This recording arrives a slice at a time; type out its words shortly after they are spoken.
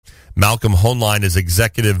Malcolm Hoenlein is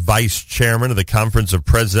Executive Vice Chairman of the Conference of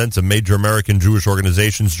Presidents of Major American Jewish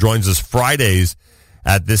Organizations. Joins us Fridays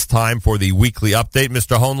at this time for the weekly update.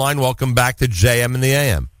 Mr. Hoenlein, welcome back to JM and the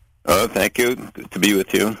AM. Oh, thank you. Good to be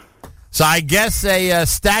with you. So I guess a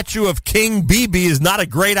statue of King Bibi is not a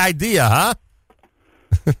great idea, huh?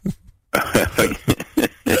 I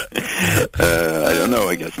don't know.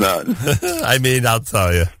 I guess not. I mean, I'll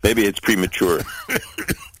tell you. Maybe it's premature.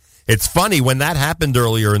 It's funny, when that happened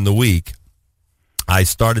earlier in the week, I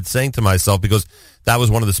started saying to myself, because that was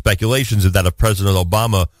one of the speculations, that if President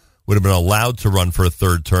Obama would have been allowed to run for a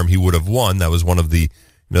third term, he would have won. That was one of the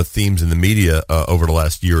themes in the media over the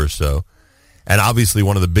last year or so. And obviously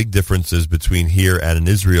one of the big differences between here and in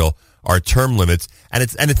Israel are term limits. And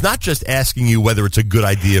it's not just asking you whether it's a good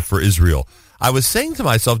idea for Israel. I was saying to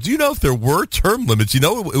myself, do you know if there were term limits, you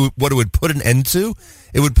know what it would put an end to?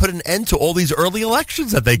 It would put an end to all these early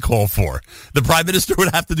elections that they call for. The prime minister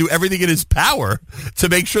would have to do everything in his power to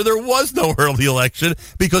make sure there was no early election,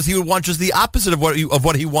 because he would want just the opposite of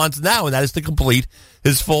what he wants now, and that is to complete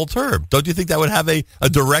his full term. Don't you think that would have a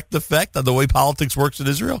direct effect on the way politics works in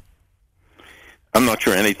Israel? I'm not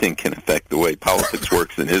sure anything can affect the way politics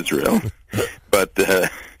works in Israel, but I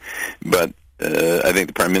think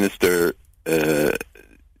the prime minister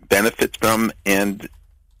benefits from and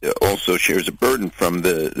also shares a burden from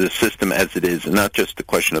the system as it is, and not just the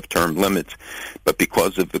question of term limits, but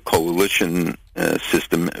because of the coalition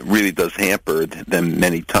system really does hamper them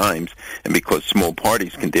many times, and because small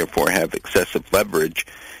parties can therefore have excessive leverage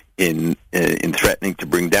in threatening to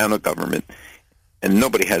bring down a government. And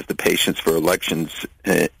nobody has the patience for elections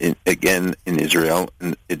again in Israel,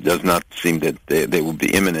 and it does not seem that they will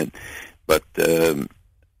be imminent. But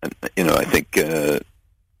I think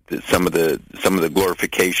some of the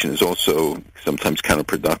glorification is also sometimes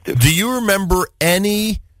counterproductive. Do you remember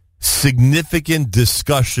any significant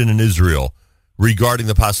discussion in Israel regarding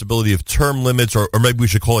the possibility of term limits, or maybe we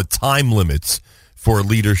should call it time limits, for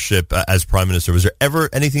leadership as prime minister? Was there ever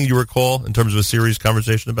anything you recall in terms of a serious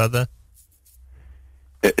conversation about that?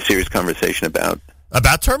 A serious conversation about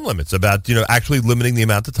term limits, about actually limiting the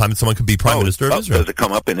amount of time that someone could be prime minister of Israel. Does it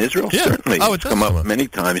come up in Israel? Yeah. Certainly. It's come up many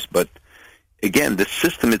times, but again, the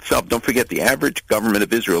system itself, don't forget, the average government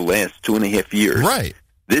of Israel lasts 2.5 years. Right.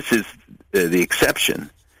 This is the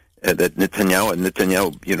exception that Netanyahu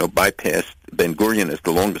bypassed Ben-Gurion as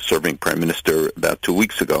the longest-serving prime minister about 2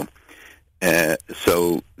 weeks ago.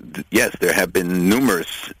 Yes, there have been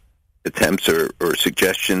numerous attempts or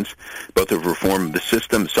suggestions, both of reform of the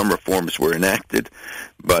system. Some reforms were enacted,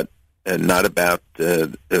 but not about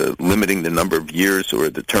limiting the number of years or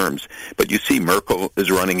the terms. But you see Merkel is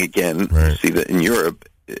running again. Right. You see that in Europe,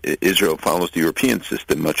 Israel follows the European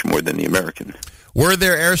system much more than the American. Were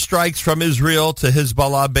there airstrikes from Israel to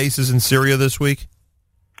Hezbollah bases in Syria this week?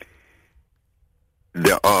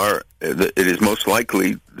 There are. It is most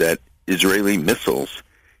likely that Israeli missiles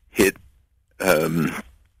hit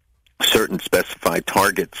certain specified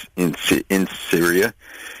targets in Syria,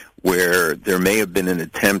 where there may have been an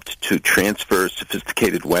attempt to transfer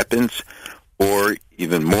sophisticated weapons, or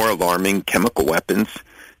even more alarming, chemical weapons,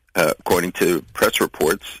 according to press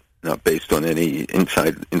reports, not based on any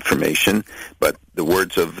inside information, but the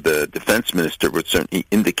words of the defense minister would certainly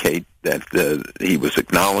indicate that he was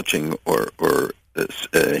acknowledging or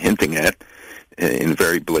hinting at, in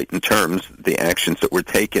very blatant terms, the actions that were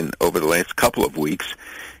taken over the last couple of weeks.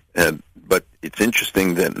 But it's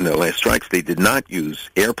interesting that in the last strikes they did not use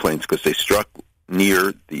airplanes, because they struck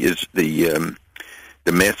near the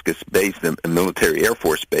Damascus base, the military Air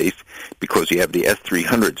Force base, because you have the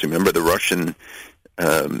S-300s. Remember the Russian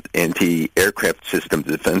anti-aircraft system,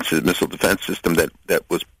 the missile defense system that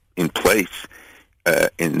was in place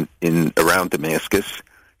in around Damascus,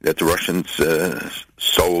 that the Russians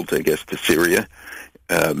sold, I guess, to Syria,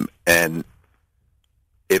 and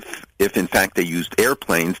if in fact they used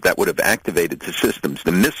airplanes, that would have activated the systems.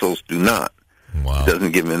 The missiles do not. Wow. It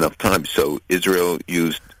doesn't give them enough time. So Israel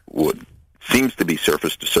used what seems to be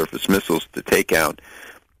surface-to-surface missiles to take out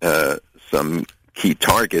some key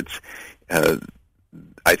targets.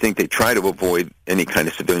 I think they try to avoid any kind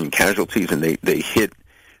of civilian casualties, and they hit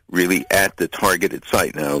really at the targeted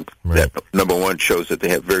site. Now, right. That, number one, shows that they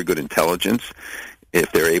have very good intelligence if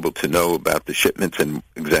they're able to know about the shipments and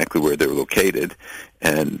exactly where they're located.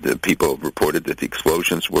 And people have reported that the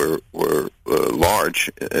explosions were large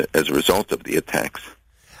as a result of the attacks.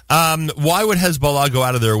 Why would Hezbollah go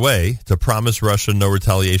out of their way to promise Russia no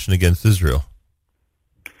retaliation against Israel?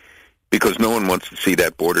 Because no one wants to see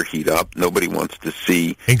that border heat up. Nobody wants to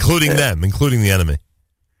see... Including them, including the enemy.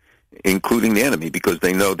 Including the enemy, because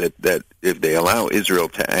they know that if they allow Israel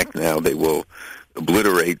to act now, they will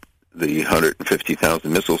obliterate the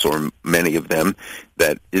 150,000 missiles, or many of them,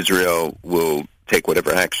 that Israel will take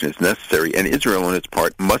whatever action is necessary. And Israel, on its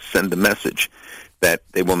part, must send a message that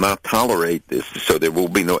they will not tolerate this, so there will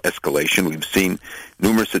be no escalation. We've seen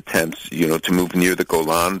numerous attempts, to move near the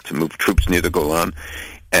Golan, to move troops near the Golan,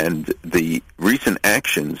 and the recent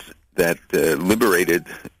actions that liberated,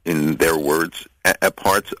 in their words,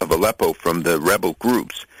 parts of Aleppo from the rebel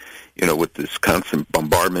groups, with this constant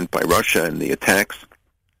bombardment by Russia and the attacks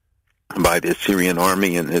by the Syrian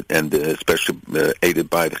army, and especially aided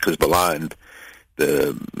by the Hezbollah and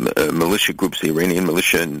the militia groups, the Iranian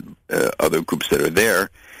militia and other groups that are there,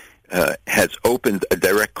 has opened a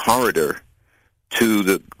direct corridor to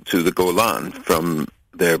the Golan from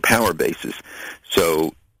their power bases.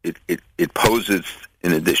 So it poses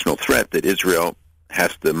an additional threat that Israel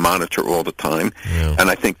has to monitor all the time. Yeah. And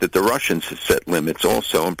I think that the Russians have set limits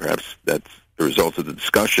also, and perhaps that's the result of the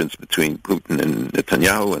discussions between Putin and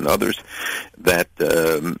Netanyahu and others, that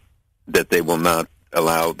they will not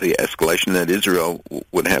allow the escalation, that Israel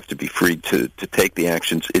would have to be free to take the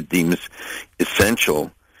actions it deems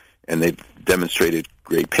essential. And they've demonstrated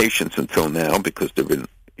great patience until now, because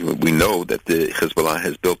we know that the Hezbollah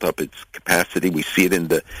has built up its capacity. We see it in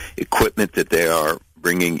the equipment that they are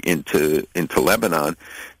bringing into Lebanon,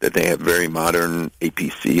 that they have very modern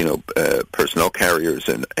APC, personnel carriers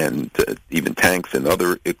and even tanks and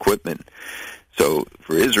other equipment. So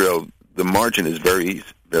for Israel, the margin is very,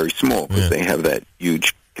 very small, because they have that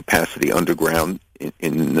huge capacity underground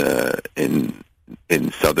in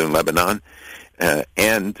southern Lebanon,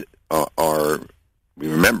 and we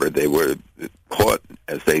remember they were caught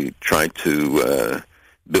as they tried to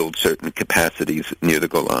build certain capacities near the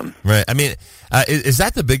Golan. Right. I mean, is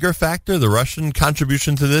that the bigger factor, the Russian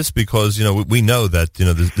contribution to this? Because, we know that,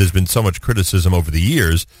 there's been so much criticism over the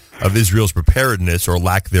years of Israel's preparedness or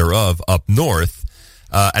lack thereof up north.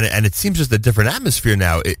 And it seems just a different atmosphere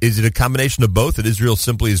now. Is it a combination of both, that Israel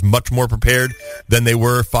simply is much more prepared than they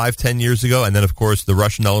were 5-10 years ago? And then, of course, the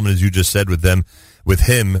Russian element, as you just said, with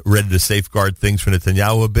him ready to safeguard things for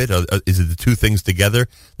Netanyahu a bit? Is it the two things together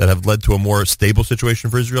that have led to a more stable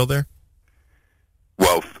situation for Israel there?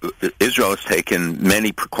 Well, Israel has taken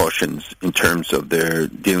many precautions in terms of their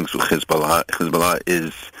dealings with Hezbollah. Hezbollah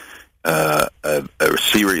is a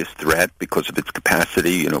serious threat because of its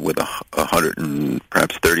capacity, with 100 and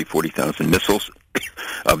perhaps 40,000 missiles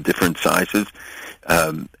of different sizes,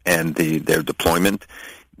 and their deployment.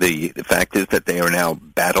 The fact is that they are now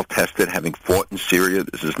battle-tested, having fought in Syria.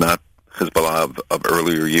 This is not Hezbollah of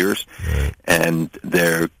earlier years. Right. And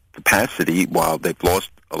their capacity, while they've lost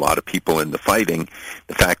a lot of people in the fighting,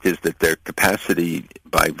 the fact is that their capacity,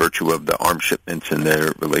 by virtue of the arms shipments and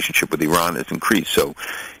their relationship with Iran, has increased. So,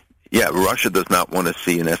 yeah, Russia does not want to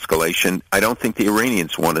see an escalation. I don't think the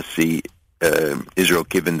Iranians want to see Israel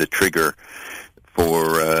given the trigger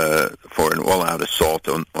for an all-out assault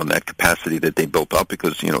on that capacity that they built up,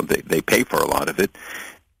 because they pay for a lot of it.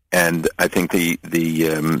 And I think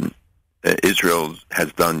Israel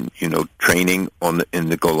has done training in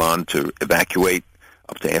the Golan to evacuate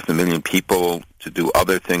up to 500,000 people, to do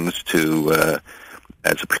other things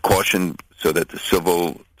as a precaution, so that the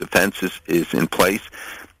civil defense is in place,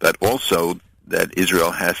 but also that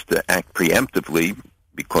Israel has to act preemptively,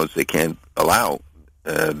 because they can't allow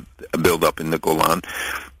a build-up in the Golan.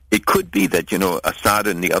 It could be that, Assad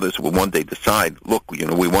and the others will one day decide, look,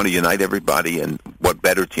 we want to unite everybody, and what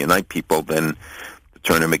better to unite people than to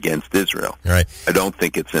turn them against Israel. Right. I don't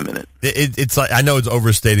think it's imminent. It's like, I know it's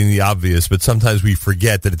overstating the obvious, but sometimes we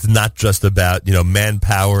forget that it's not just about,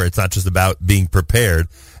 manpower. It's not just about being prepared.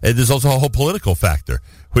 And there's also a whole political factor,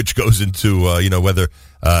 which goes into, whether,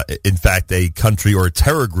 in fact, a country or a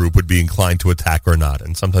terror group would be inclined to attack or not.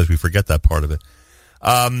 And sometimes we forget that part of it.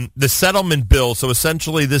 The settlement bill, so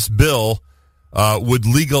essentially this bill would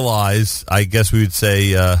legalize, I guess we would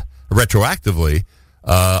say retroactively,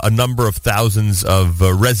 a number of thousands of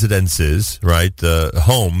residences, right,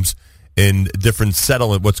 homes in different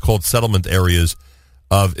what's called settlement areas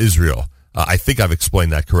of Israel. I think I've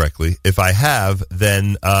explained that correctly. If I have,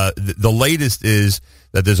 then the latest is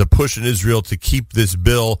that there's a push in Israel to keep this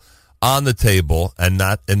bill on the table and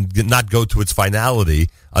not go to its finality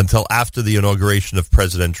until after the inauguration of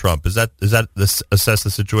President Trump. Is that assess the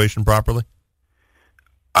situation properly?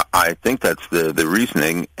 I think that's the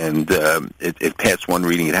reasoning, and it passed one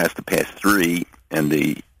reading. It has to pass three, and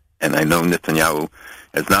I know Netanyahu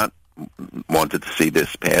has not wanted to see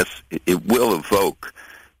this pass. It will evoke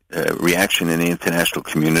reaction in the international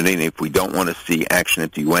community, and if we don't want to see action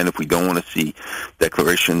at the UN, if we don't want to see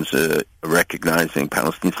declarations recognizing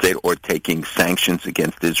Palestine state or taking sanctions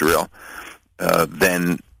against Israel,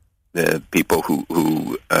 then people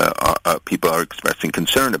who are expressing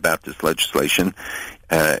concern about this legislation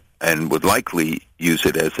and would likely use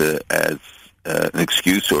it as an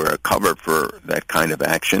excuse or a cover for that kind of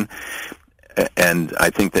action. And I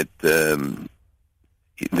think that the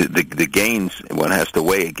gains, one has to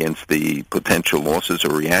weigh against the potential losses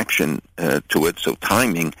or reaction to it. So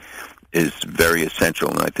timing is very essential,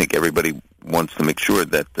 and I think everybody wants to make sure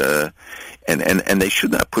that and they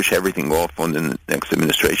should not push everything off on the next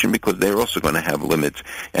administration, because they're also going to have limits,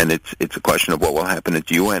 and it's a question of what will happen at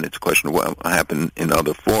the UN. It's a question of what will happen in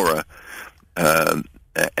other fora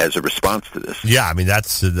as a response to this. Yeah, I mean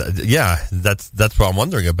that's what I'm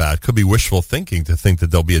wondering about. It could be wishful thinking to think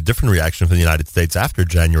that there'll be a different reaction from the United States after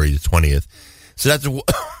January the 20th. So that's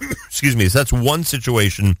excuse me. So that's one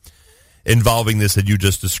situation involving this that you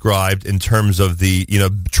just described in terms of the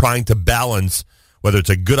trying to balance whether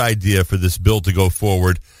it's a good idea for this bill to go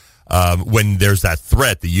forward when there's that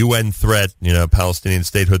threat, the UN threat, Palestinian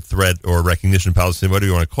statehood threat or recognition of Palestine, whatever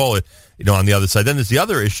you want to call it, on the other side. Then there's the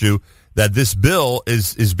other issue that this bill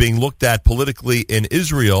is being looked at politically in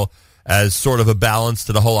Israel as sort of a balance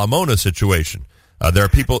to the whole Amona situation. There are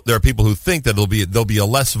people who think that there'll be a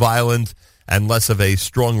less violent and less of a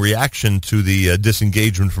strong reaction to the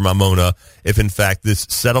disengagement from Amona if, in fact, this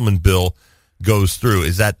settlement bill goes through.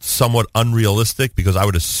 Is that somewhat unrealistic? Because I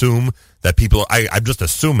would assume that I'm just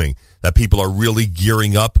assuming that people are really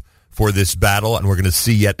gearing up for this battle, and we're going to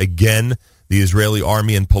see yet again the Israeli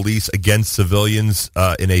army and police against civilians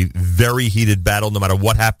in a very heated battle, no matter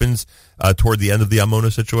what happens toward the end of the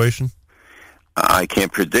Amona situation? I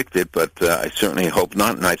can't predict it, but I certainly hope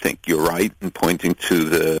not, and I think you're right in pointing to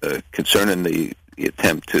the concern and the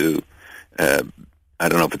attempt to, I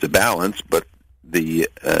don't know if it's a balance, but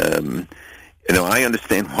I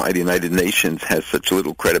understand why the United Nations has such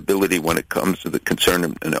little credibility when it comes to the concern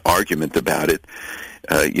and the argument about it.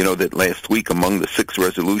 That last week, among the 6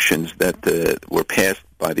 resolutions that were passed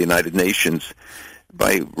by the United Nations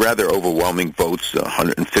by rather overwhelming votes,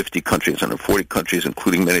 150 countries, 140 countries,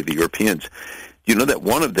 including many of the Europeans, that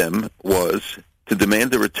one of them was to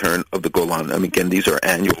demand the return of the Golan. I mean, again, these are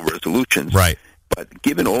annual resolutions. Right. But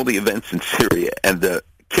given all the events in Syria and the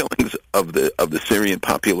killings of the Syrian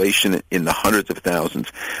population in the hundreds of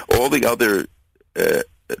thousands, all the other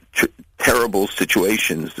terrible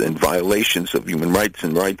situations and violations of human rights,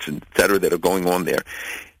 et cetera, that are going on there,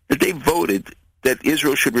 they voted that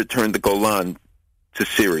Israel should return the Golan to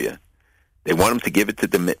Syria. They want them to give it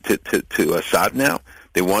to Assad now.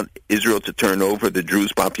 They want Israel to turn over the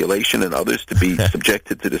Druze population and others to be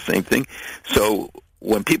subjected to the same thing. So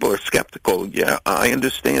when people are skeptical, yeah, I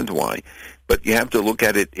understand why. But you have to look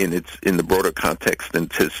at it in the broader context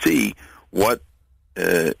and to see what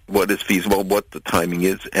is feasible, what the timing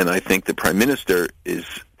is. And I think the Prime Minister is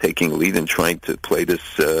taking a lead and trying to play this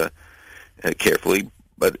carefully.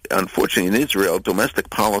 But unfortunately, in Israel, domestic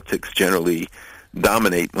politics generally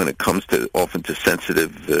dominate when it comes often to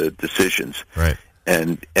sensitive decisions. Right.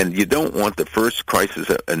 And you don't want the first crisis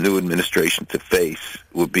a new administration to face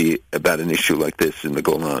would be about an issue like this in the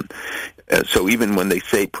Golan. So even when they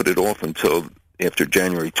say put it off until after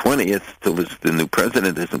January 20th, till the new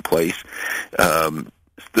president is in place,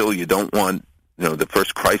 still you don't want the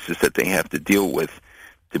first crisis that they have to deal with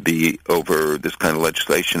to be over this kind of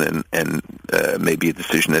legislation and maybe a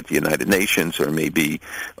decision at the United Nations or maybe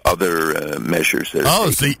other measures.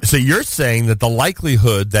 So you're saying that the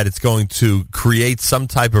likelihood that it's going to create some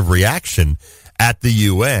type of reaction at the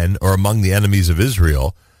UN or among the enemies of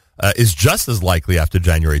Israel is just as likely after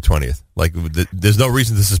January 20th? Like, there's no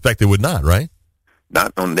reason to suspect it would not, right?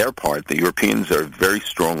 Not on their part. The Europeans are very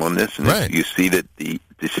strong on this, and right. You see that the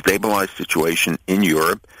destabilized situation in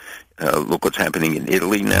Europe. Look what's happening in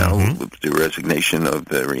Italy now with the resignation of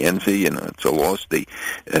Renzi, and it's a loss. The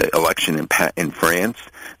election in France,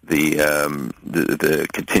 the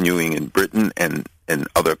continuing in Britain and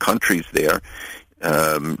other countries there,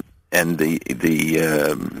 and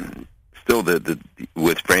still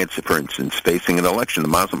with France, for instance, facing an election, the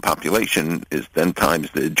Muslim population is 10 times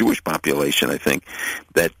the Jewish population. I think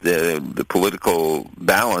that the political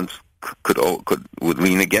balance would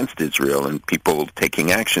lean against Israel and people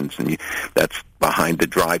taking actions, and that's behind the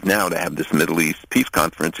drive now to have this Middle East peace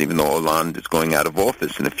conference. Even though Hollande is going out of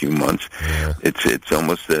office in a few months, it's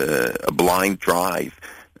almost a blind drive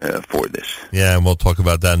for this. Yeah, and we'll talk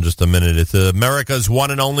about that in just a minute. It's America's one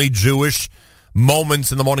and only Jewish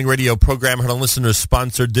Moments in the Morning radio program, heard on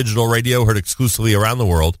listeners-sponsored digital radio, heard exclusively around the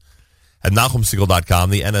world at NachumSegal.com,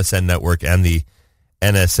 the NSN network, and the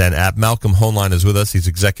NSN app. Malcolm Hoenlein is with us. He's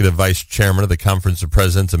Executive Vice Chairman of the Conference of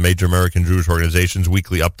Presidents of Major American Jewish Organizations,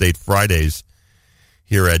 weekly update Fridays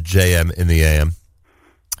here at JM in the AM.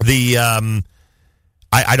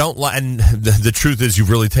 I don't like, and the truth is, you've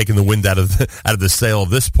really taken the wind out of the sail at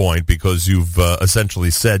this point, because you've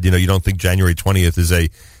essentially said, you don't think January 20th is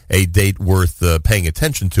a date worth paying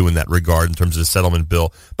attention to in that regard in terms of the settlement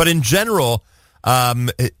bill. But in general,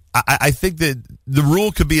 I think that the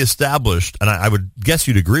rule could be established, and I would guess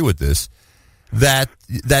you'd agree with this, that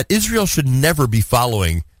Israel should never be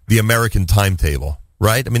following the American timetable,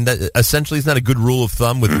 right? I mean, that essentially is not a good rule of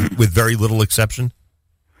thumb with very little exception.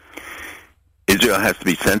 Israel has to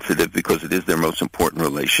be sensitive because it is their most important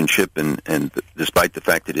relationship, and despite the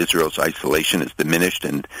fact that Israel's isolation is diminished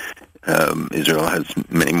and Israel has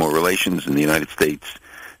many more relations in the United States,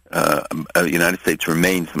 the United States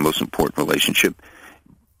remains the most important relationship.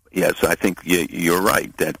 Yes, I think you're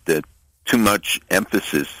right that too much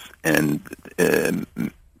emphasis, and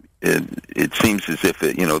it seems as if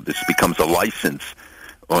this becomes a license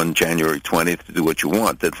on January 20th to do what you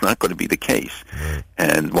want. That's not going to be the case. Right.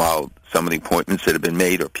 And while some of the appointments that have been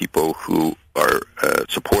made are people who are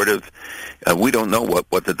supportive, we don't know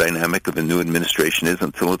what the dynamic of the new administration is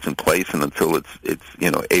until it's in place and until it's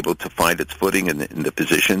able to find its footing in the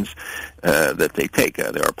positions that they take.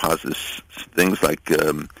 There are positive things like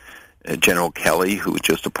General Kelly, who was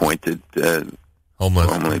just appointed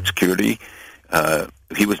Homeland Security.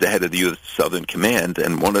 He was the head of the U.S. Southern Command,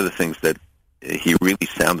 and one of the things that he really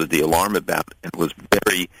sounded the alarm about and was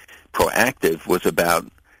very proactive was about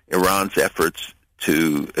Iran's efforts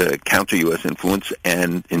to counter U.S. influence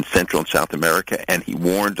and in Central and South America. And he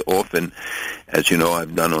warned often, as you know,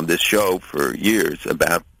 I've done on this show for years,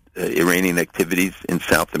 about Iranian activities in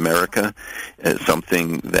South America,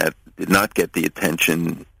 something that did not get the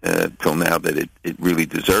attention till now that it really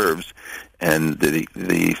deserves, and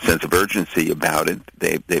the sense of urgency about it.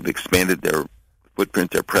 They've expanded their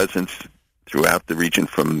footprint, their presence throughout the region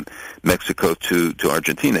from Mexico to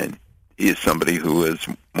Argentina. And he is somebody who is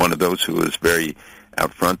one of those who is very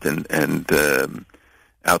out front and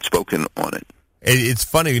outspoken on it. It's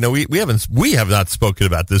funny, we have not spoken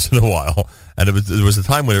about this in a while, and there was a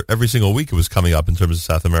time where every single week it was coming up in terms of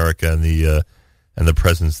South America and the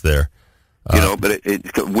presence there. But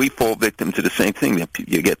we fall victim to the same thing.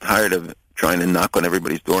 You get tired of trying to knock on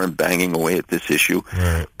everybody's door and banging away at this issue.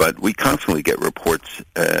 Right. But we constantly get reports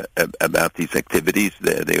about these activities.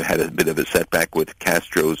 They had a bit of a setback with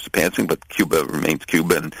Castro's passing, but Cuba remains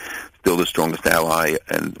Cuba and still the strongest ally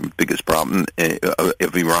and biggest problem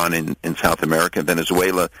of Iran in South America.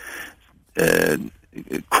 Venezuela,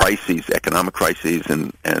 crises, economic crises,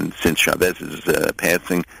 and since Chavez's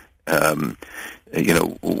passing,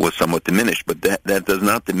 was somewhat diminished, but that does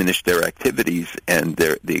not diminish their activities and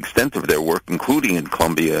the extent of their work, including in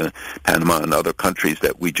Colombia, Panama, and other countries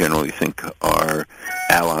that we generally think are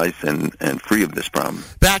allies and free of this problem.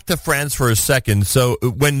 Back to France for a second. So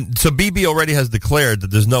Bibi already has declared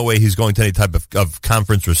that there's no way he's going to any type of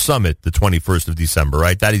conference or summit the 21st of December,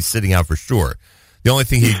 right? That he's sitting out for sure. The only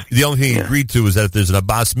thing he agreed to is that if there's an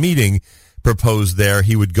Abbas meeting proposed there,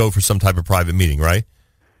 he would go for some type of private meeting, right?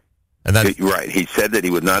 And right. He said that he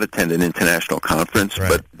would not attend an international conference, right,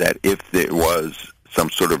 but that if there was some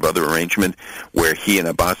sort of other arrangement where he and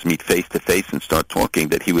Abbas meet face-to-face and start talking,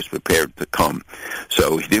 that he was prepared to come.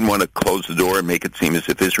 So he didn't want to close the door and make it seem as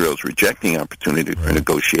if Israel is rejecting opportunity for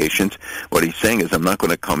negotiations. What he's saying is, I'm not going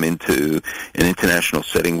to come into an international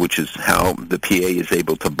setting, which is how the PA is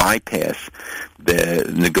able to bypass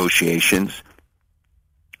the negotiations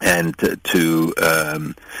and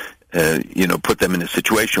put them in a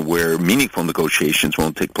situation where meaningful negotiations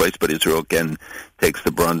won't take place, but Israel again takes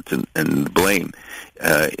the brunt and the blame.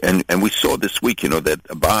 And we saw this week, that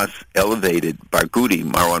Abbas elevated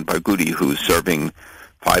Marwan Barghouti, who's serving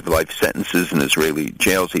 5 life sentences in Israeli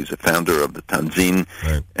jails. He's a founder of the Tanzim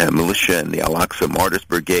militia and the Al-Aqsa Martyrs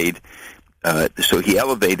Brigade. So he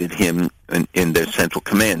elevated him in their central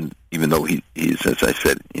command, even though he's, as I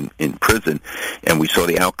said, in prison. And we saw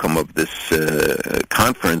the outcome of this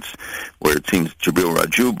conference, where it seems Jibril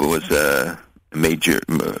Rajoub was a major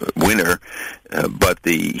winner, but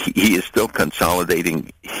he is still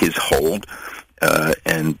consolidating his hold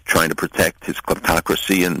and trying to protect his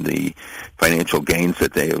kleptocracy and the financial gains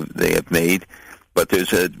that they have made. But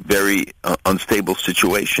there's a very unstable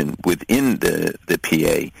situation within the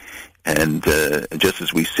PA. And just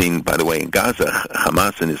as we've seen, by the way, in Gaza,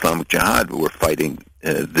 Hamas and Islamic Jihad were fighting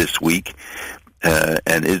this week,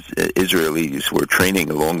 and Israelis were training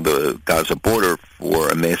along the Gaza border for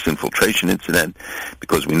a mass infiltration incident,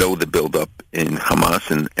 because we know the buildup in Hamas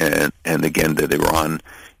and again that Iran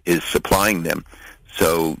is supplying them.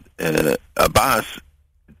 So Abbas,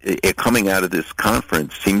 coming out of this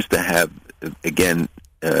conference, seems to have, again,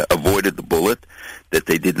 avoided the bullet, that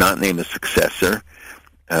they did not name a successor.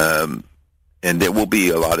 and there will be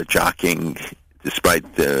a lot of jockeying, despite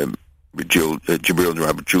Jibril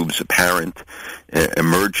Rajoub's apparent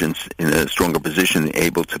emergence in a stronger position,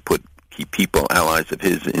 able to put key people, allies of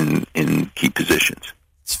his, in key positions.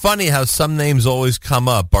 It's funny how some names always come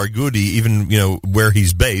up. Barghouti, even where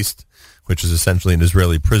he's based, which is essentially an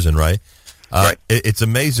Israeli prison, right? Right. It's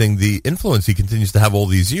amazing the influence he continues to have all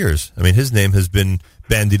these years. I mean, his name has been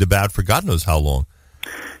bandied about for God knows how long.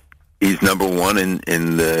 He's number one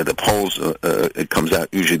in the polls. It comes out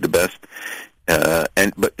usually the best.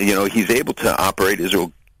 But he's able to operate.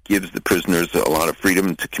 Israel gives the prisoners a lot of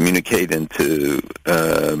freedom to communicate and to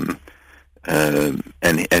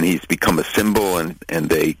and he's become a symbol, and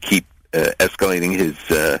they keep escalating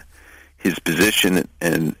his position,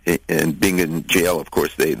 and being in jail, of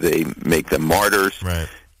course, they make them martyrs. Right.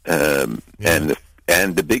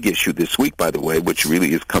 And the big issue this week, by the way, which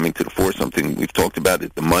really is coming to the fore, something we've talked about, is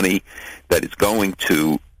the money that is going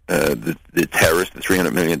to the terrorists, the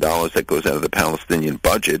 $300 million that goes out of the Palestinian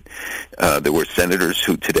budget. There were senators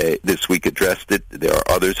who this week addressed it. There are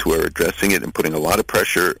others who are addressing it and putting a lot of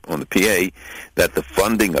pressure on the PA that the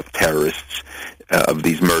funding of terrorists, of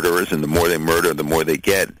these murderers, and the more they murder, the more they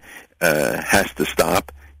get, has to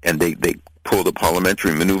stop. And they pulled a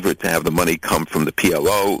parliamentary maneuver to have the money come from the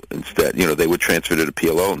PLO instead. They would transfer to the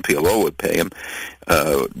PLO, and PLO would pay them.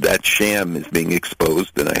 That sham is being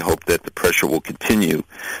exposed, and I hope that the pressure will continue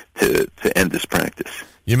to end this practice.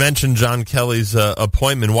 You mentioned John Kelly's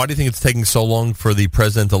appointment. Why do you think it's taking so long for the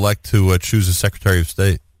president-elect to choose a Secretary of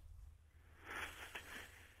State?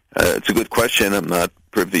 It's a good question. I'm not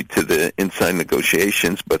privy to the inside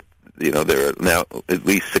negotiations, but there are now at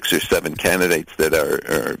least 6 or 7 candidates that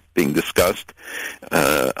are being discussed.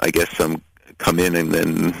 I guess some come in and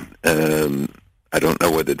then I don't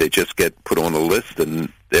know whether they just get put on a list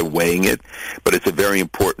and they're weighing it, but it's a very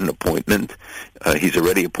important appointment. He's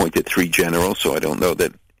already appointed 3 generals, so I don't know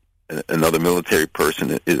that another military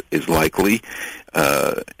person is likely.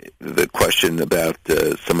 The question about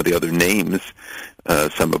some of the other names,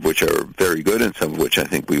 some of which are very good and some of which I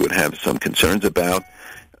think we would have some concerns about,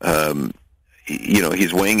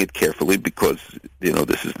 he's weighing it carefully because,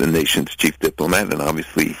 this is the nation's chief diplomat, and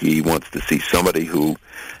obviously he wants to see somebody who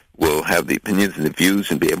will have the opinions and the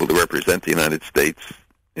views and be able to represent the United States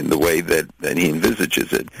in the way that he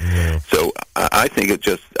envisages it. Yeah. So I think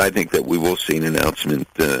that we will see an announcement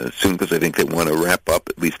soon, because I think they want to wrap up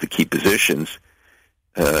at least the key positions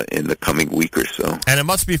in the coming week or so. And it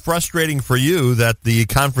must be frustrating for you that the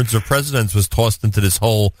Conference of Presidents was tossed into this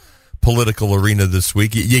whole political arena this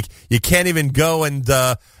week. You can't even go and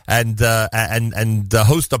host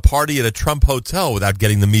a party at a Trump hotel without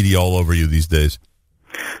getting the media all over you these days.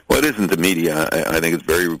 Well, it isn't the media. I think it's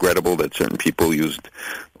very regrettable that certain people used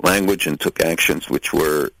language and took actions which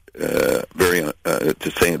were very,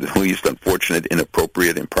 to say the least, unfortunate,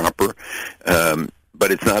 inappropriate, improper.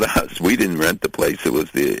 But it's not us. We didn't rent the place. It was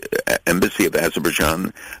the Embassy of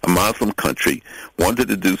Azerbaijan, a Muslim country, wanted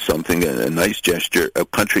to do something, a nice gesture. A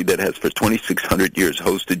country that has for 2,600 years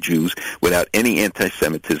hosted Jews without any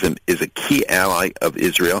anti-Semitism, is a key ally of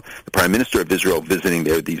Israel. The Prime Minister of Israel visiting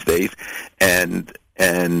there these days, and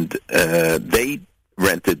they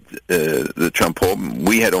rented the Trump home.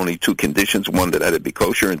 We had only 2 conditions: one, that it had to be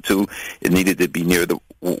kosher, and 2, it needed to be near the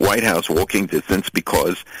White House, walking distance,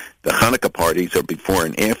 because the Hanukkah parties are before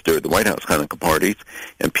and after the White House Hanukkah parties,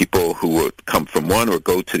 and people who would come from one or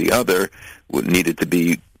go to the other needed to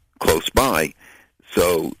be close by.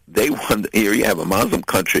 So they wanted, here you have a Muslim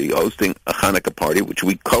country hosting a Hanukkah party, which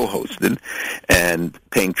we co-hosted, and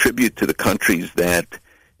paying tribute to the countries that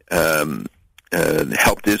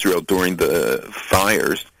helped Israel during the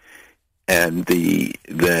fires, and the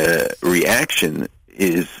reaction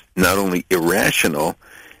is not only irrational,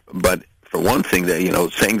 but for one thing,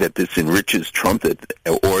 that saying that this enriches Trump,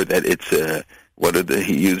 or that it's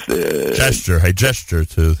he used the gesture, a gesture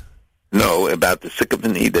to. No, about the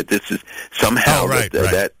sycophancy, that this is somehow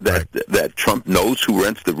that Trump knows who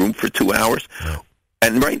rents the room for 2 hours. Right.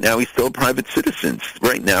 And right now he's still a private citizen.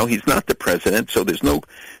 Right now he's not the president, so there's no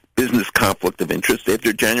business conflict of interest.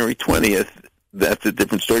 After January 20th, that's a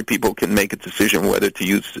different story. People can make a decision whether to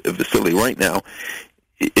use a facility. Right now,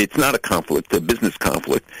 it's not a conflict, a business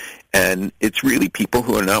conflict. And it's really people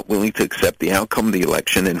who are not willing to accept the outcome of the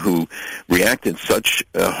election and who react in such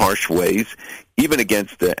harsh ways, even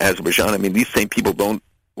against Azerbaijan. I mean, these same people don't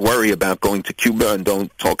worry about going to Cuba and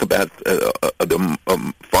don't talk about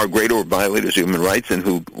the far greater violators of human rights and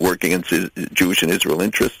who work against Jewish and Israel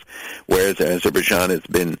interests, whereas Azerbaijan has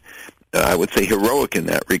been, I would say, heroic in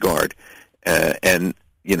that regard. And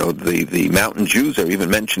the mountain Jews are even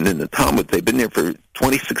mentioned in the Talmud. They've been there for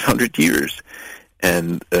 2,600 years.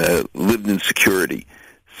 and lived in security.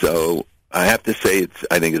 So I have to say,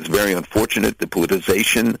 I think it's very unfortunate, the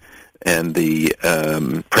politicization and the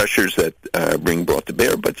pressures that are being brought to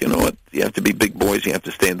bear. But you know what? You have to be big boys. You have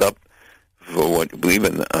to stand up for what you believe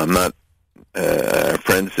in. I'm not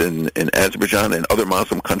friends in Azerbaijan and other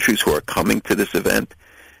Muslim countries who are coming to this event,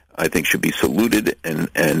 I think should be saluted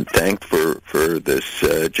and thanked for this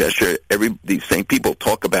gesture. These same people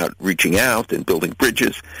talk about reaching out and building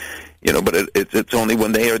bridges, you know, but it's only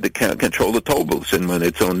when they are the control the toll booths and when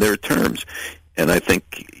it's on their terms. And I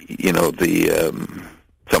think, you know,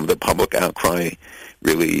 some of the public outcry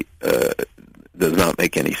really does not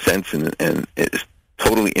make any sense, and it's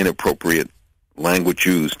totally inappropriate language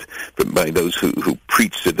used by those who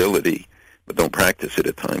preach civility but don't practice it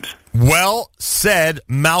at times. Well said,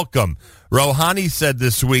 Malcolm. Rouhani said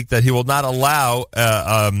this week that he will not allow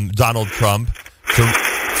Donald Trump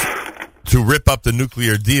to rip up the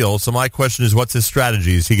nuclear deal. So my question is, what's his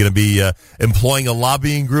strategy? Is he going to be employing a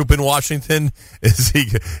lobbying group in Washington? Is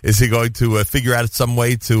he going to figure out some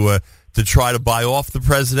way to try to buy off the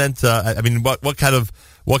president? I mean, what kind of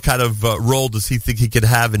role does he think he could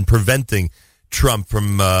have in preventing Trump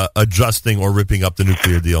from adjusting or ripping up the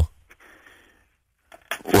nuclear deal?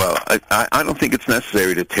 Well, I don't think it's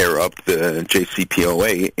necessary to tear up the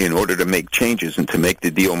JCPOA in order to make changes and to make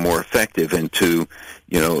the deal more effective and to,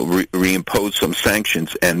 you know, reimpose some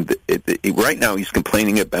sanctions. And right now he's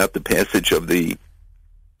complaining about the passage of the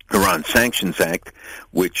Iran Sanctions Act,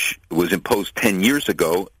 which was imposed 10 years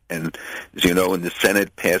ago. And, as you know, in the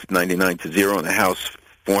Senate passed 99-0, in the House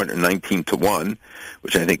 419-1,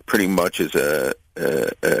 which I think pretty much is a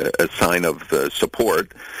sign of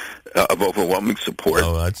support, of overwhelming support.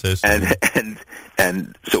 Oh, I'd say so.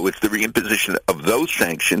 And so it's the reimposition of those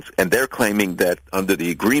sanctions, and they're claiming that under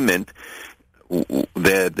the agreement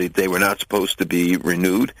that they were not supposed to be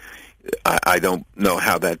renewed. I don't know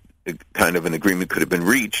how that kind of an agreement could have been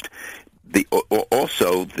reached.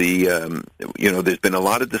 Also, there's been a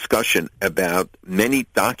lot of discussion about many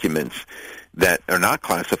documents that are not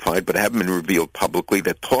classified but haven't been revealed publicly,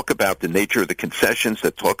 that talk about the nature of the concessions,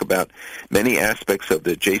 that talk about many aspects of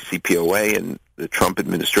the JCPOA, and the Trump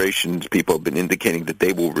administration's people have been indicating that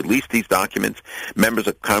they will release these documents. Members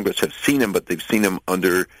of Congress have seen them, but they've seen them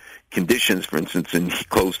under conditions, for instance, in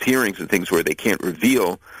closed hearings and things where they can't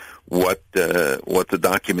reveal what the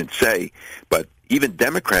documents say. But even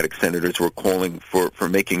Democratic senators were calling for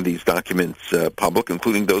making these documents public,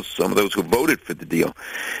 including some of those who voted for the deal.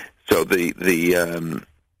 So the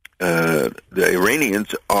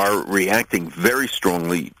Iranians are reacting very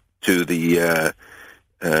strongly to the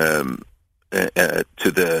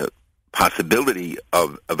possibility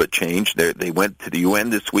of a change. They went to the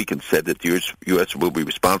UN this week and said that the U.S. will be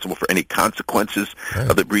responsible for any consequences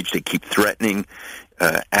of the breach. They keep threatening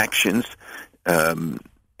actions.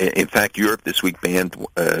 In fact, Europe this week banned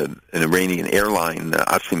an Iranian airline,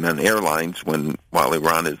 Asiman Airlines, while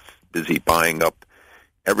Iran is busy buying up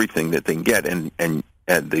everything that they can get. And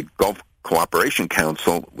the Gulf Cooperation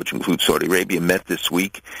Council, which includes Saudi Arabia, met this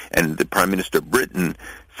week, and the Prime Minister of Britain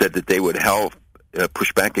said that they would help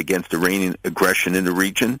push back against Iranian aggression in the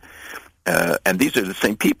region. And these are the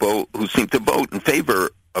same people who seem to vote in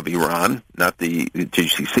favor of Iran, not the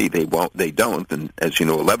GCC. They don't. And as you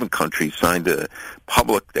know, 11 countries signed a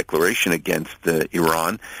public declaration against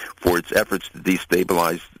Iran for its efforts to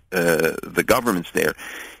destabilize the governments there.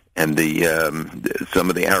 And some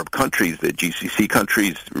of the Arab countries, the GCC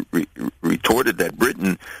countries, retorted that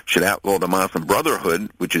Britain should outlaw the Muslim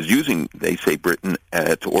Brotherhood, which is using, they say, Britain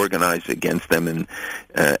to organize against them and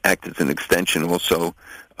act as an extension also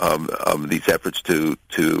of these efforts to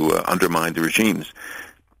undermine the regimes.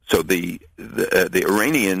 So the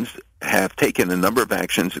Iranians have taken a number of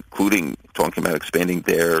actions, including talking about expanding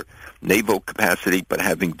their naval capacity, but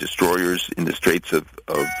having destroyers in the Straits of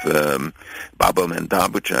Bab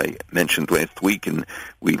el-Mandab, which I mentioned last week, and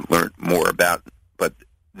we learned more about, but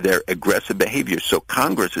their aggressive behavior. So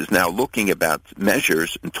Congress is now looking about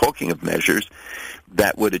measures and talking of measures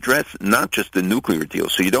that would address not just the nuclear deal.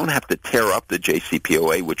 So you don't have to tear up the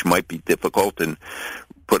JCPOA, which might be difficult and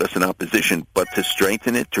put us in opposition, but to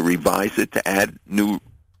strengthen it, to revise it, to add new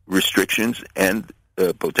restrictions and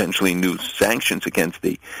potentially new sanctions against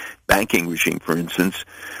the banking regime, for instance.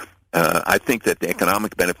 I think that the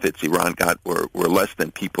economic benefits Iran got were less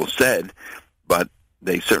than people said, but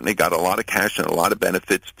they certainly got a lot of cash and a lot of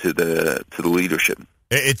benefits to the leadership.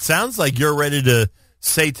 It sounds like you're ready to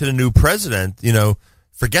say to the new president,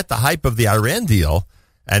 forget the hype of the Iran deal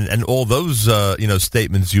and all those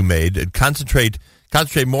statements you made, and concentrate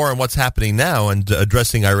more on what's happening now and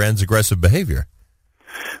addressing Iran's aggressive behavior.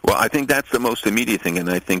 Well, I think that's the most immediate thing, and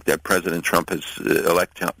I think that President Trump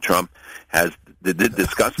elect Trump did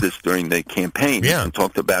discuss this during the campaign and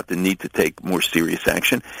talked about the need to take more serious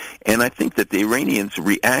action. And I think that the Iranians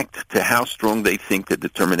react to how strong they think the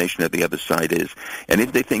determination of the other side is. And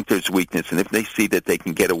if they think there's weakness, and if they see that they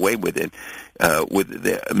can get away with it, with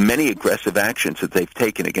the many aggressive actions that they've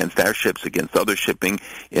taken against our ships, against other shipping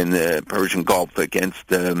in the Persian Gulf,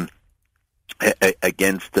 against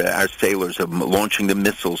our sailors of launching the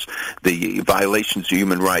missiles, the violations of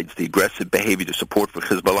human rights, the aggressive behavior, the support for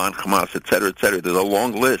Hezbollah and Hamas, et cetera, et cetera. There's a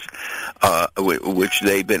long list which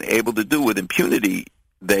they've been able to do with impunity.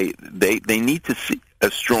 They need to see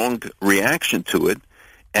a strong reaction to it.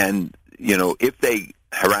 And, if they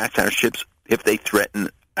harass our ships, if they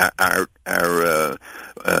threaten our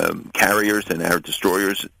carriers and our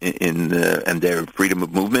destroyers and their freedom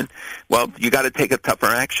of movement, well, you got to take a tougher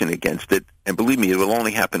action against it. And believe me, it will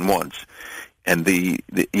only happen once. And they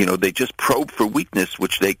just probe for weakness,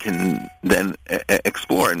 which they can then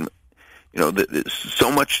explore. And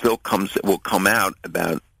so much still will come out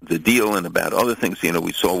about the deal and about other things.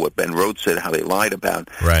 We saw what Ben Rhodes said, how they lied about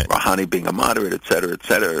Rouhani being a moderate, et cetera, et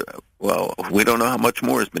cetera. Well, we don't know how much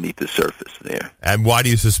more is beneath the surface there. And why do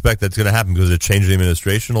you suspect that's going to happen? Because of the change in the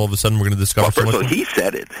administration, all of a sudden we're going to discover first of all, he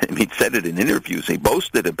said it. He said it in interviews. He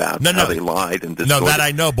boasted about how they lied and distorted. No, that I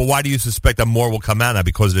know, but why do you suspect that more will come out now?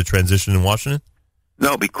 Because of the transition in Washington?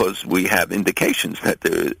 No, because we have indications that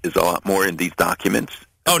there is a lot more in these documents.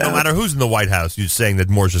 Oh, no matter who's in the White House, you're saying that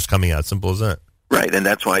more is just coming out. Simple as that. Right, and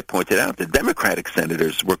that's why I pointed out the Democratic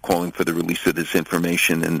senators were calling for the release of this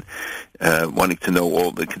information and wanting to know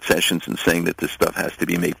all the concessions and saying that this stuff has to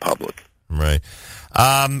be made public. Right.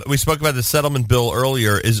 We spoke about the settlement bill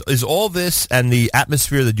earlier. Is all this and the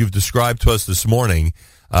atmosphere that you've described to us this morning,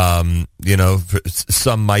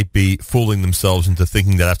 some might be fooling themselves into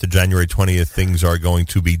thinking that after January 20th things are going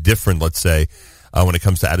to be different, let's say, when it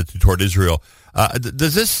comes to attitude toward Israel.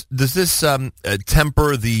 Does this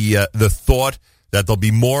temper the thought that there'll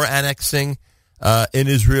be more annexing in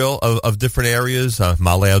Israel of different areas,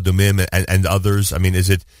 Ma'ale Adumim and others? I mean,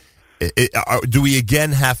 do we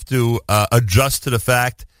again have to adjust to the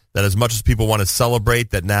fact that as much as people want to celebrate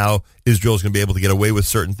that now Israel is going to be able to get away with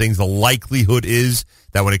certain things, the likelihood is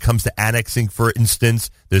that when it comes to annexing, for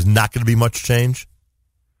instance, there's not going to be much change?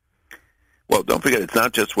 Well, don't forget, it's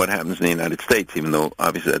not just what happens in the United States, even though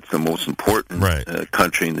obviously that's the most important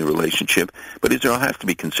country in the relationship. But Israel has to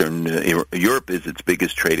be concerned. Europe is its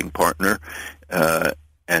biggest trading partner,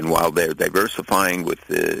 and while they're diversifying with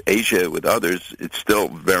Asia, with others, it's still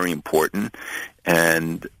very important.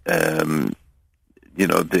 And there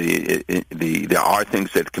are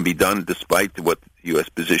things that can be done despite what the U.S.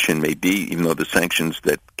 position may be, even though the sanctions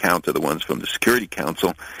that count are the ones from the Security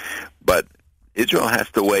Council. But Israel has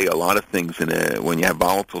to weigh a lot of things when you have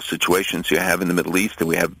volatile situations you have in the Middle East, and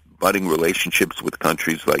we have budding relationships with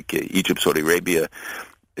countries like Egypt, Saudi Arabia,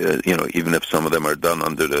 even if some of them are done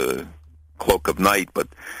under the cloak of night, but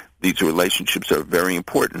these relationships are very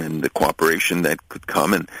important, and the cooperation that could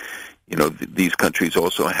come. And, these countries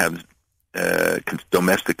also have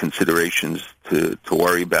domestic considerations to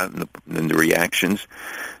worry about in the reactions.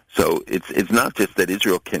 So it's not just that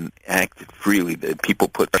Israel can act freely, that people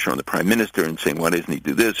put pressure on the prime minister and saying, why doesn't he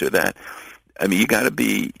do this or that? I mean, you got to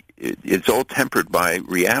be, it's all tempered by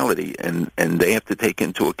reality, and they have to take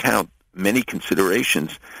into account many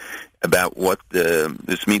considerations about what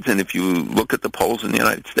this means. And if you look at the polls in the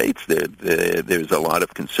United States, there's a lot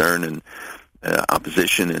of concern and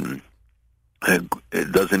opposition, and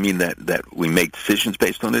it doesn't mean that we make decisions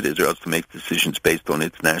based on it. Israel has to make decisions based on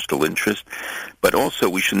its national interest. But also,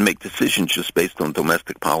 we shouldn't make decisions just based on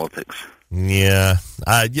domestic politics. Yeah.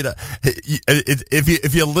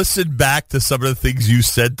 If you listen back to some of the things you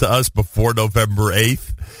said to us before November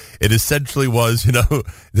 8th, it essentially was,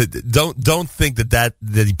 don't think that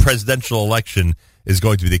the presidential election is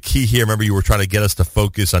going to be the key here. Remember, you were trying to get us to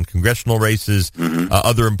focus on congressional races,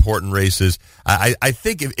 other important races. I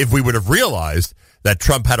think if we would have realized that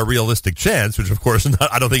Trump had a realistic chance, which, of course,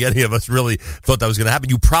 I don't think any of us really thought that was going to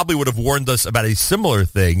happen, you probably would have warned us about a similar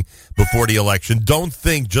thing before the election. Don't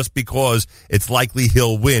think just because it's likely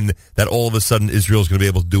he'll win that all of a sudden Israel's going to be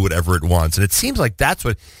able to do whatever it wants. And it seems like that's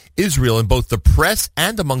what Israel, in both the press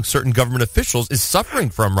and among certain government officials, is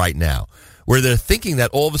suffering from right now, where they're thinking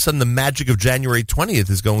that all of a sudden the magic of January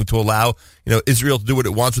 20th is going to allow Israel to do what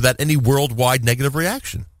it wants without any worldwide negative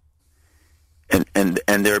reaction.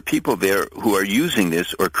 And there are people there who are using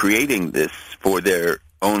this or creating this for their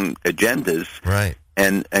own agendas. Right.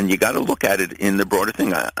 And you got to look at it in the broader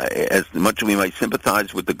thing. As much as we might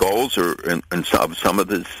sympathize with the goals and some of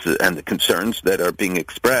this and the concerns that are being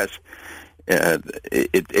expressed,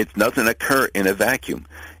 it doesn't occur in a vacuum.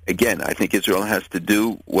 Again, I think Israel has to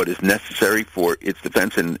do what is necessary for its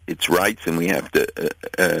defense and its rights, and we have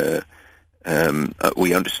to.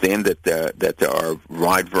 We understand that there are a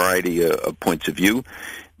wide variety of points of view,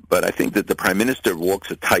 but I think that the Prime Minister walks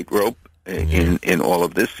a tightrope in all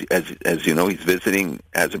of this. As you know, he's visiting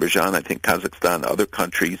Azerbaijan, I think Kazakhstan, other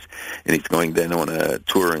countries, and he's going then on a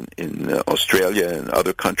tour in Australia and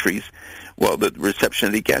other countries. Well, the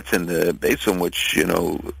reception that he gets and the base on which,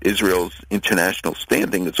 Israel's international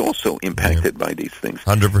standing is also impacted by these things.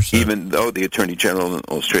 100%. Even though the Attorney General in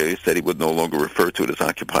Australia said he would no longer refer to it as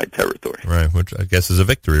occupied territory. Right, which I guess is a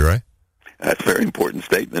victory, right? That's a very important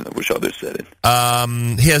statement. I wish others said it.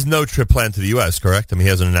 He has no trip planned to the U.S., correct? I mean, he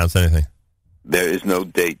hasn't announced anything. There is no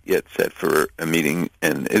date yet set for a meeting,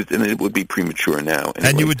 and it would be premature now.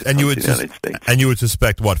 And you would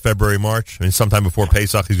suspect what, February, March? I mean, sometime before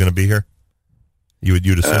Pesach, he's going to be here.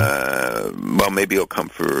 You'd assume. Well, maybe he'll come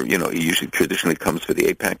for he usually traditionally comes for the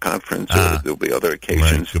AIPAC conference, or there'll be other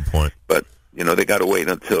occasions. Right, good point. But they got to wait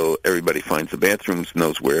until everybody finds the bathrooms,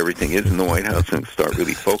 knows where everything is in the White House, and start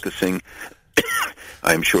really focusing.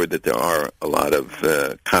 I'm sure that there are a lot of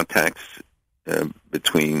contacts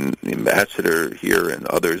between the ambassador here and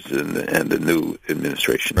others and the new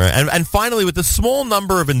administration. Right. And finally, with the small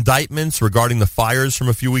number of indictments regarding the fires from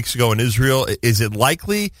a few weeks ago in Israel, is it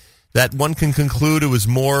likely that one can conclude it was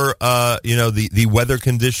more, the weather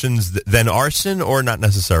conditions than arson, or not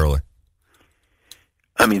necessarily?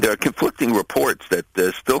 I mean, there are conflicting reports that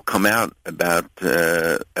still come out about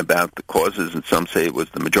the causes, and some say it was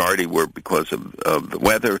the majority were because of the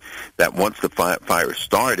weather. That once the fire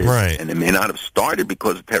started, right. And it may not have started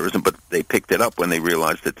because of terrorism, but they picked it up when they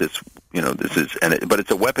realized that this is, but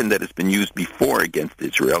it's a weapon that has been used before against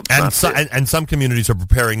Israel. And some communities are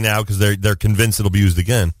preparing now because they're convinced it'll be used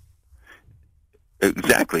again.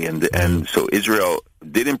 Exactly, and so Israel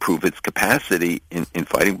did improve its capacity in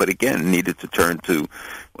fighting, but again needed to turn to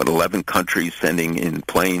 11 countries sending in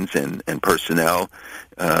planes and personnel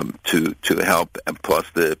to help, plus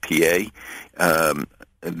the PA.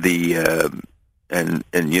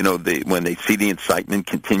 When they see the incitement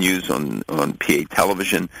continues on PA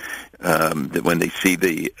television, when they see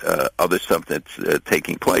the other stuff that's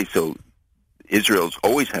taking place, so Israel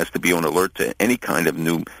always has to be on alert to any kind of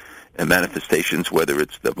new manifestations, whether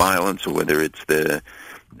it's the violence or whether it's the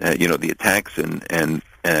attacks, and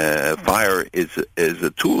fire is a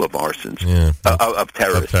tool of arsons, of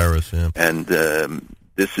terrorists. Of terrorists, yeah. And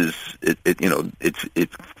this is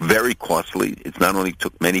it's very costly. It's not only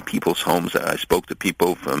took many people's homes. I spoke to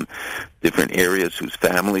people from different areas whose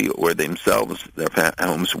family or themselves, their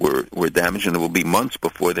homes were damaged, and it will be months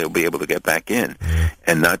before they'll be able to get back in,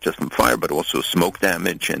 and not just from fire, but also smoke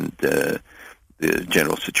damage and the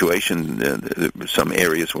general situation. Some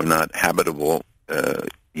areas were not habitable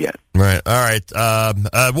yet. Right. All right.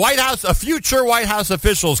 White House, future White House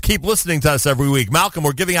officials, keep listening to us every week. Malcolm,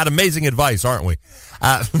 we're giving out amazing advice, aren't we?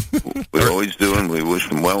 We always do, and we wish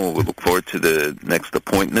them well. We look forward to the next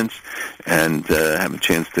appointments and have a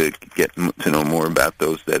chance to get to know more about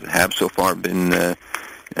those that have so far been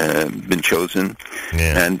chosen.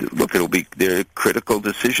 Yeah. And look, there are critical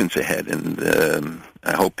decisions ahead, and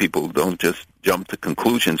I hope people don't just jump to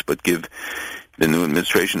conclusions, but give the new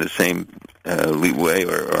administration the same leeway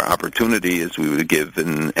or opportunity as we would give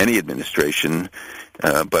in any administration.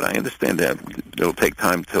 But I understand that it'll take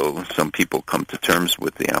time till some people come to terms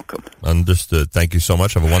with the outcome. Understood. Thank you so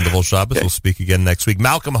much. Have a wonderful Shabbos. Okay. We'll speak again next week.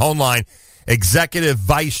 Malcolm Hoenlein, Executive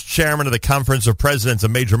Vice Chairman of the Conference of Presidents of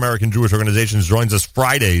Major American Jewish Organizations, joins us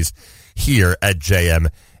Fridays here at JM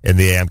in the AM.